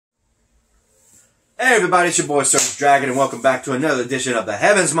Hey everybody, it's your boy SergDragon, and welcome back to another edition of the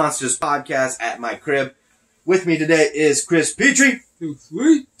Heavens Monsters podcast at my crib. With me today is Chris Pitre. Too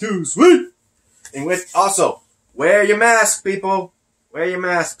sweet. Too sweet. And with also, wear your mask, people. Wear your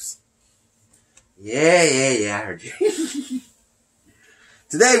masks. Yeah, I heard you.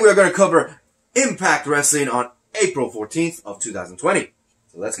 Today we are going to cover Impact Wrestling on April 14th of 2020.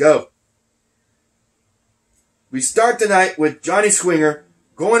 So let's go. We start tonight with Johnny Swinger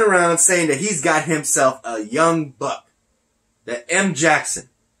going around saying that he's got himself a young buck. The M. Jackson.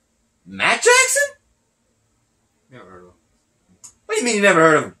 Matt Jackson? Never heard of him. What do you mean you never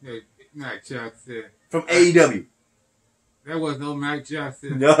heard of him? Yeah, Mac Jackson. From AEW. That was no Mac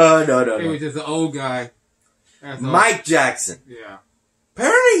Jackson. No. He was just an old guy. That's Mike all. Jackson. Yeah.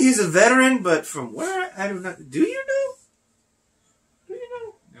 Apparently he's a veteran, but from where? I do not. Do you know? Do you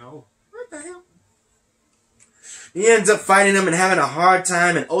know? No. What the hell? He ends up fighting him and having a hard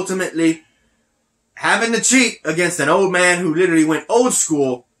time and ultimately having to cheat against an old man who literally went old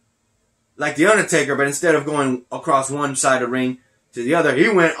school like The Undertaker, but instead of going across one side of the ring to the other, he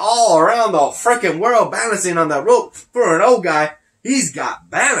went all around the freaking world balancing on that rope. For an old guy, he's got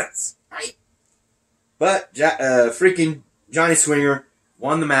balance, right? But freaking Johnny Swinger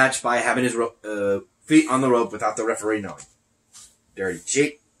won the match by having his feet on the rope without the referee knowing. Dirty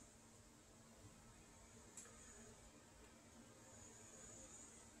cheat.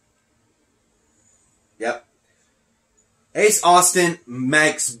 Yep. Ace Austin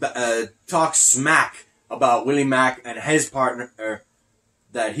talks smack about Willie Mack and his partner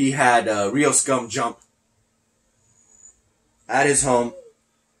that he had Rio Scum jump at his home,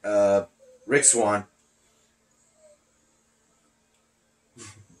 Rick Swan.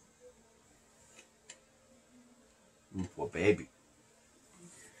 Poor baby.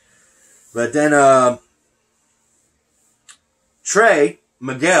 But then Trey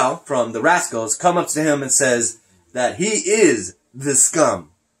Miguel from the Rascals come up to him and says that he is the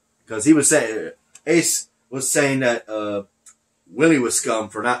scum. Because he was saying, Ace was saying that Willie was scum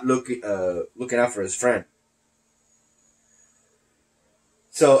for not looking out for his friend.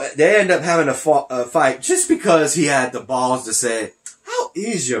 So they end up having a fight just because he had the balls to say, "How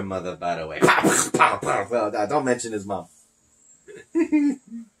is your mother, by the way?" Don't mention his mom. They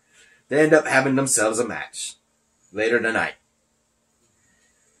end up having themselves a match later tonight.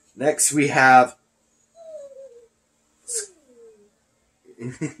 Next we have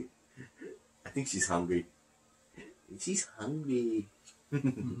I think she's hungry. She's hungry.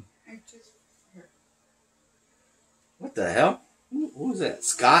 What the hell? Who is that?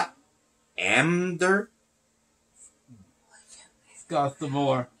 Scott Amder? Scott some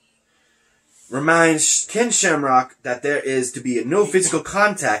more. Reminds Ken Shamrock that there is to be no physical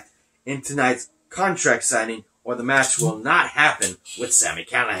contact in tonight's contract signing, or the match will not happen with Sami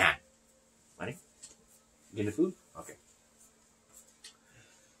Callihan. Money? Getting the food? Okay.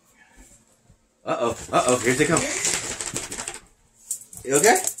 Uh-oh. Here they come. You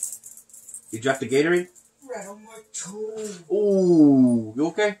okay? You dropped the Gatorade? Right on my toe. Ooh, you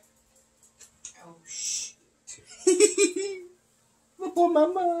okay? Oh, shit. My poor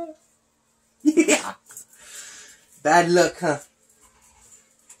mama. Yeah. Bad luck, huh?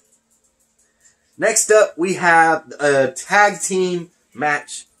 Next up, we have a tag team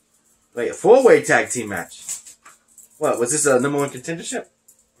match. Wait, a four-way tag team match. What, was this a number one contendership?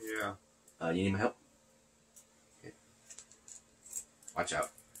 Yeah. You need my help? Okay. Watch out.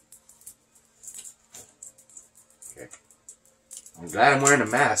 Okay. I'm glad I'm wearing a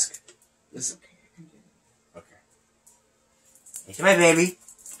mask. Listen. Okay. Hey, come here, baby.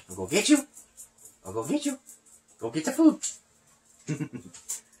 I'll go get you. Go get the food.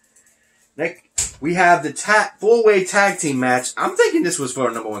 Next, we have the four-way tag team match. I'm thinking this was for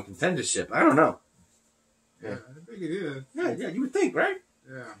a number one contendership. I don't know. Yeah, I think it is. Yeah, you would think, right?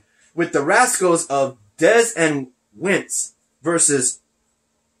 Yeah. With the Rascals of Dez and Wentz versus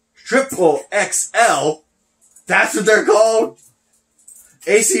Triple XL. That's what they're called.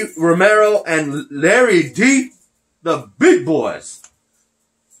 AC Romero and Larry D. The big boys.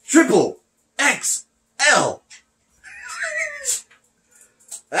 Triple XL.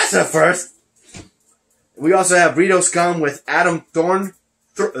 That's a first. We also have Rito Scum with Adam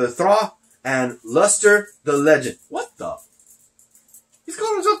Thraw and Luster the Legend. What the? He's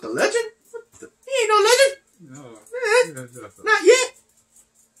calling himself the Legend? He ain't no legend. No. Not yet.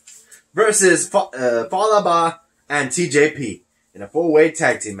 Versus Falaba and TJP in a four-way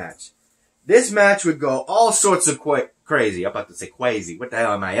tag team match. This match would go all sorts of crazy. I'm about to say quazy. What the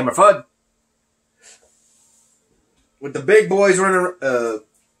hell am I? Emmer Fudd? With the big boys running,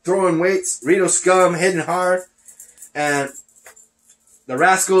 throwing weights, Rito Scum hitting hard, and the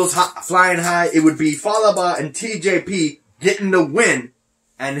Rascals flying high. It would be Falaba and TJP getting the win.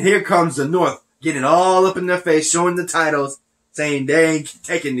 And here comes the North getting all up in their face, showing the titles, saying they ain't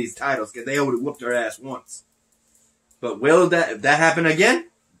taking these titles because they already whooped their ass once. But will that happen again?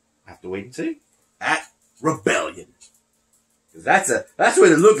 Have to wait and see. At Rebellion. Because that's what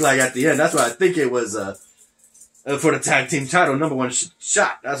it looked like at the end. That's what I think it was for the tag team title, number one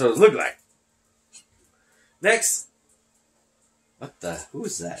shot. That's what it looked like. Next. Who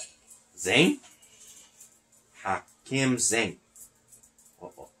is that? Zayn? Hakim Zayn.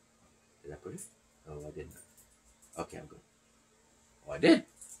 Uh-oh. Did I put it? Oh, I didn't. Okay, I'm good. Oh, I did.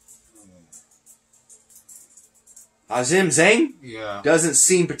 Hakim Zayn? Yeah. Doesn't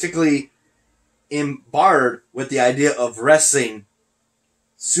seem particularly embarred with the idea of wrestling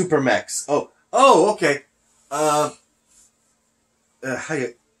super mechs. Oh, okay. Rahit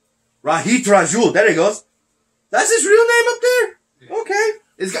Rajul. There he goes. That's his real name up there? Okay.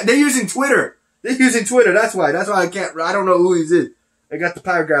 They're using Twitter. That's why I don't know who he is. I got the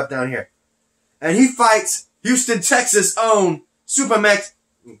paragraph down here. And he fights Houston, Texas own Super Mech.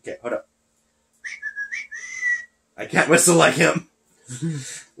 Okay, hold up. I can't whistle like him.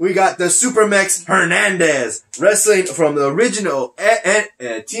 We got the Super Mex Hernandez wrestling from the original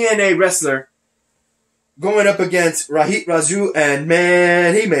TNA wrestler going up against Rahit Raju, and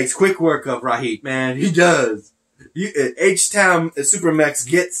man, he makes quick work of Rahit, man. He does. H-Town Super Mex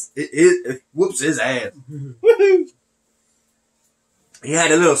whoops his ass. Woohoo! He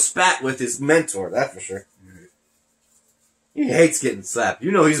had a little spat with his mentor, that's for sure. He hates getting slapped.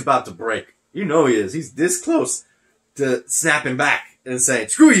 You know he's about to break. You know he is. He's this close to snapping back and saying,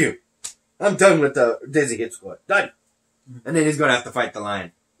 screw you. I'm done with the Dizzy Hit Squad. Done. And then he's going to have to fight the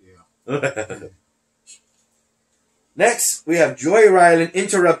Lion. Yeah. Next, we have Joey Ryland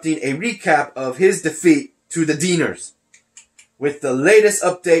interrupting a recap of his defeat to the Deaners with the latest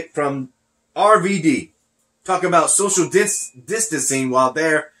update from RVD. Talking about social distancing while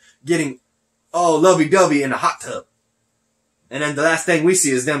they're getting all lovey-dovey in a hot tub. And then the last thing we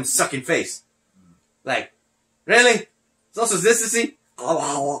see is them sucking face. Like, really? Social distancing?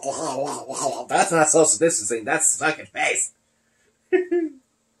 That's not social distancing. That's sucking face.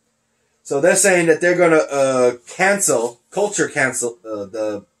 So they're saying that they're going to culture cancel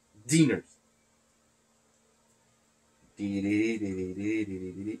the Deaners.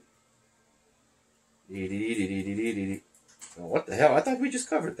 Oh, what the hell? I thought we just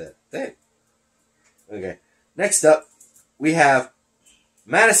covered that. Dang. Okay. Next up, we have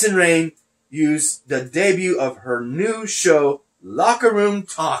Madison Rayne use the debut of her new show, Locker Room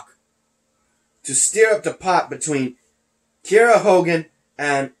Talk, to stir up the pot between Kiera Hogan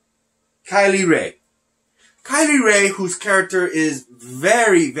and Kylie Ray. Kylie Ray, whose character is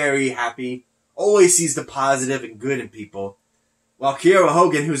very, very happy, always sees the positive and good in people, while Kiera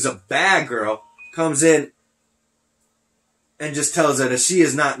Hogan, who's a bad girl, comes in and just tells her that she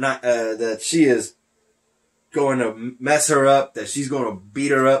is that she is going to mess her up, that she's going to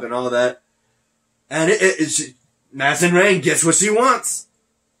beat her up and all that. And Madison Rayne gets what she wants.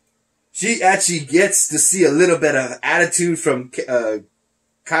 She actually gets to see a little bit of attitude from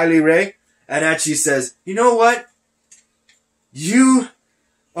Kylie Ray, and actually says, you know what? You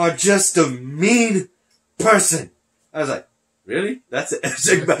are just a mean person. I was like, really? That's it?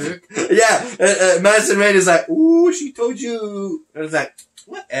 Yeah. Madison Rayne is like, ooh, she told you. I was like,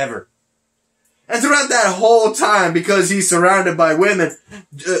 whatever. And throughout that whole time, because he's surrounded by women,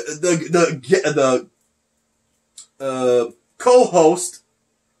 the co-host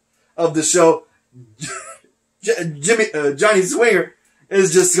of the show, Johnny Swinger,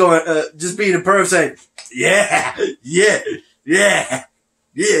 is just going, just being a perv saying, yeah.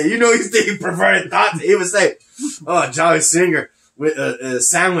 You know, he's thinking perverted thoughts. He would say, oh, Johnny Swinger with a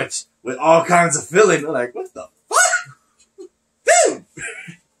sandwich with all kinds of filling. I'm like, what the fuck? Dude!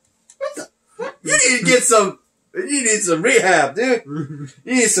 What the fuck? You need some rehab, dude. You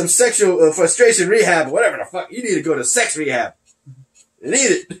need some sexual frustration rehab or whatever the fuck. You need to go to sex rehab. You need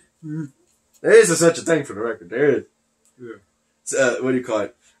it. There is such a thing for the record. There is. Yeah. What do you call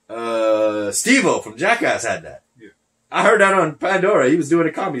it? Steve-O from Jackass had that. Yeah. I heard that on Pandora. He was doing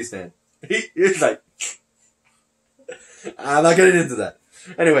a comedy stand. He was like, I'm not getting into that.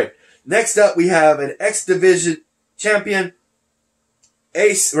 Anyway, next up we have an X Division champion.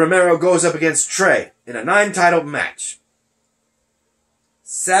 Ace Romero goes up against Trey in a 9-title match.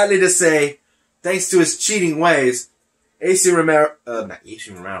 Sadly to say, thanks to his cheating ways, Ace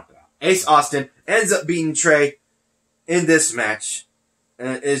Austin ends up beating Trey in this match.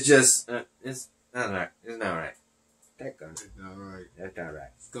 And it's just, it's not right. It's not right. It's not right. That's not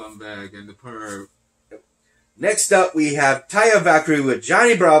right. Scumbag and the perv. Next up, we have Taya Valkyrie with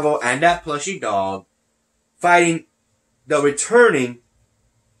Johnny Bravo and that plushy dog fighting the returning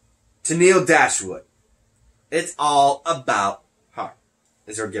Tennille Dashwood. It's all about her,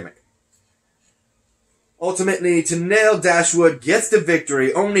 is her gimmick. Ultimately, Tennille Dashwood gets the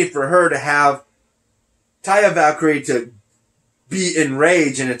victory only for her to have Taya Valkyrie to be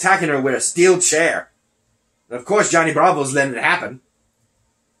enraged and attacking her with a steel chair. And of course, Johnny Bravo's letting it happen.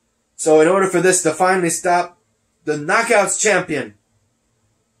 So in order for this to finally stop, the Knockouts champion,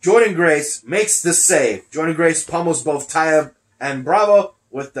 Jordynne Grace, makes the save. Jordynne Grace pummels both Taya and Bravo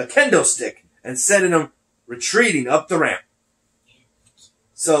with the kendo stick and sending them retreating up the ramp.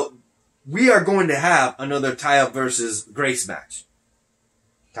 So we are going to have another Taya versus Grace match.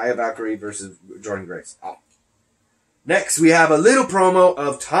 Taya Valkyrie versus Jordynne Grace. Oh. Next, we have a little promo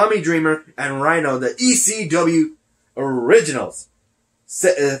of Tommy Dreamer and Rhino, the ECW originals.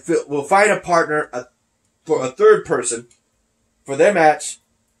 Will find a partner for a third person for their match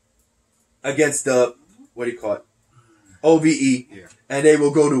against the, what do you call it? OVE. Yeah. And they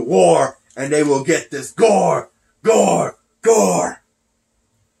will go to war and they will get this gore, gore, gore.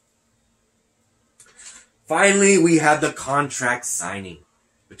 Finally, we have the contract signing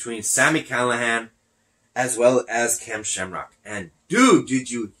between Sami Callihan as well as Ken Shamrock. And dude,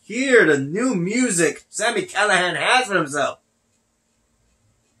 did you hear the new music Sami Callihan has for himself?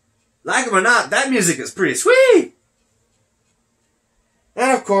 Like him or not, that music is pretty sweet.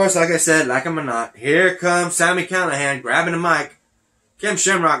 And of course, like I said, like him or not, here comes Sami Callihan grabbing the mic. Ken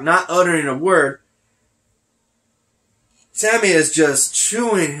Shamrock not uttering a word. Sami is just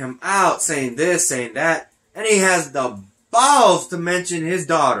chewing him out, saying this, saying that. And he has the balls to mention his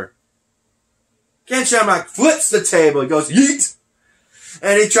daughter. Ken Shamrock flips the table. He goes, yeet!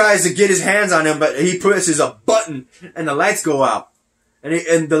 And he tries to get his hands on him, but he presses a button and the lights go out.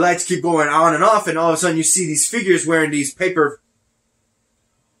 And the lights keep going on and off, and all of a sudden you see these figures wearing these paper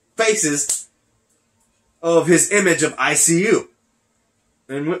faces of his image of ICU.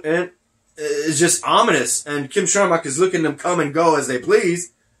 And it's just ominous. And Ken Shamrock is looking them come and go as they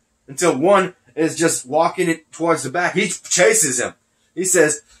please until one is just walking it towards the back. He chases him. He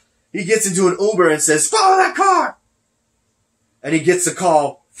says, he gets into an Uber and says, follow that car! And he gets a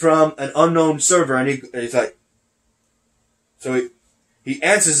call from an unknown server, and he's like, so he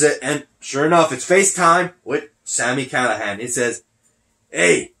answers it, and sure enough, it's FaceTime with Sami Callihan. It says,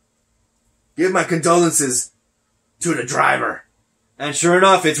 hey, give my condolences to the driver. And sure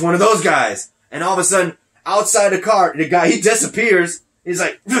enough, it's one of those guys. And all of a sudden, outside the car, the guy, he disappears. He's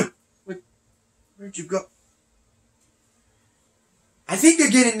like, where'd you go? I think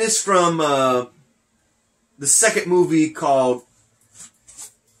they're getting this from the second movie called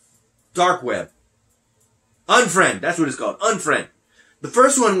Dark Web. Unfriend, that's what it's called, Unfriend. The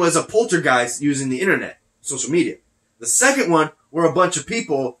first one was a poltergeist using the internet, social media. The second one were a bunch of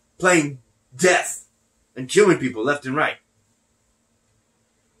people playing death and killing people left and right.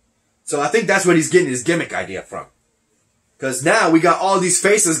 So I think that's what he's getting his gimmick idea from. Because now we got all these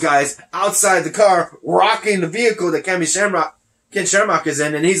faceless guys outside the car rocking the vehicle that Ken Shamrock is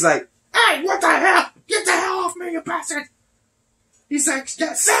in, and he's like, hey, what the hell? Get the hell off me, you bastard! He's like,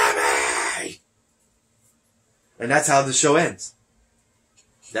 get Sammy! And that's how the show ends.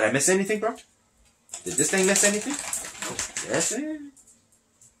 Did I miss anything, bro? Did this thing miss anything? Yes, man.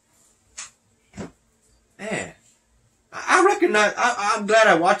 I recognize, I'm glad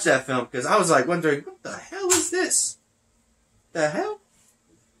I watched that film, because I was like wondering, what the hell is this? The hell?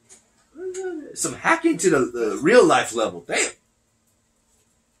 Some hacking to the real life level. Damn.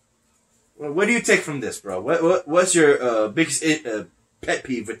 Well, what do you take from this, bro? What's your biggest pet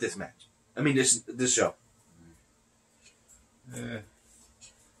peeve with this match? I mean, this show.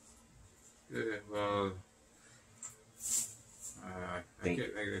 Well, I can't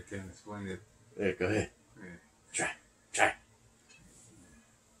explain it. Yeah, go ahead. Yeah. Try.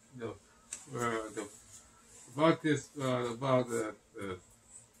 About this, about the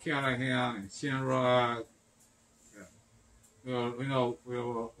Callahan and Shamrock. Well, we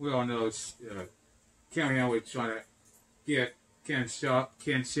all know Callahan was trying to get Ken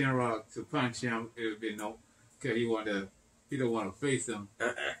Shamrock to punch him. It would be no, because he don't want to face him.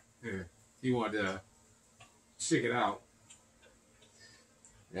 Yeah, he wanted to check it out.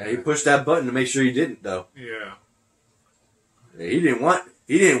 Yeah, he pushed that button to make sure he didn't, though. Yeah. He didn't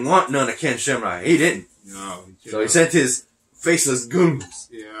want none of Ken Shamrock. He didn't. No. So he sent his faceless goons.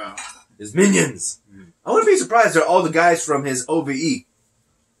 Yeah. His minions. I wouldn't be surprised they're all the guys from his OVE. What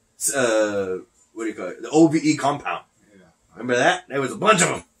do you call it? The OVE compound. Yeah. Remember that? There was a bunch of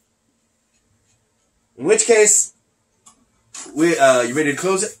them. In which case, you ready to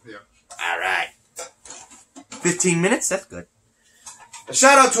close it? Yeah. All right. 15 minutes? That's good. A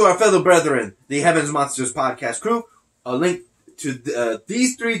shout out to our fellow brethren, the Heavens Monsters podcast crew. A link to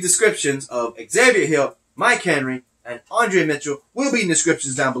these 3 descriptions of Xavier Hill, Mike Henry, and Andre Mitchell will be in the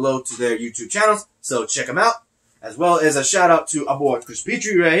descriptions down below to their YouTube channels, so check them out. As well as a shout out to aboard Chris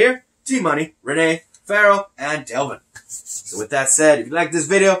Pitre right here, T-Money, Renee, Farrell, and Delvin. So with that said, if you liked this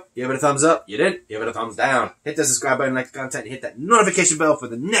video, give it a thumbs up. You didn't? Give it a thumbs down. Hit that subscribe button, like the content, and hit that notification bell for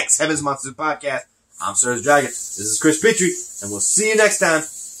the next Heavens Monsters podcast. I'm SergDragon. This is Chris Pitre, and we'll see you next time.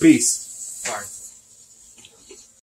 Peace. Sorry.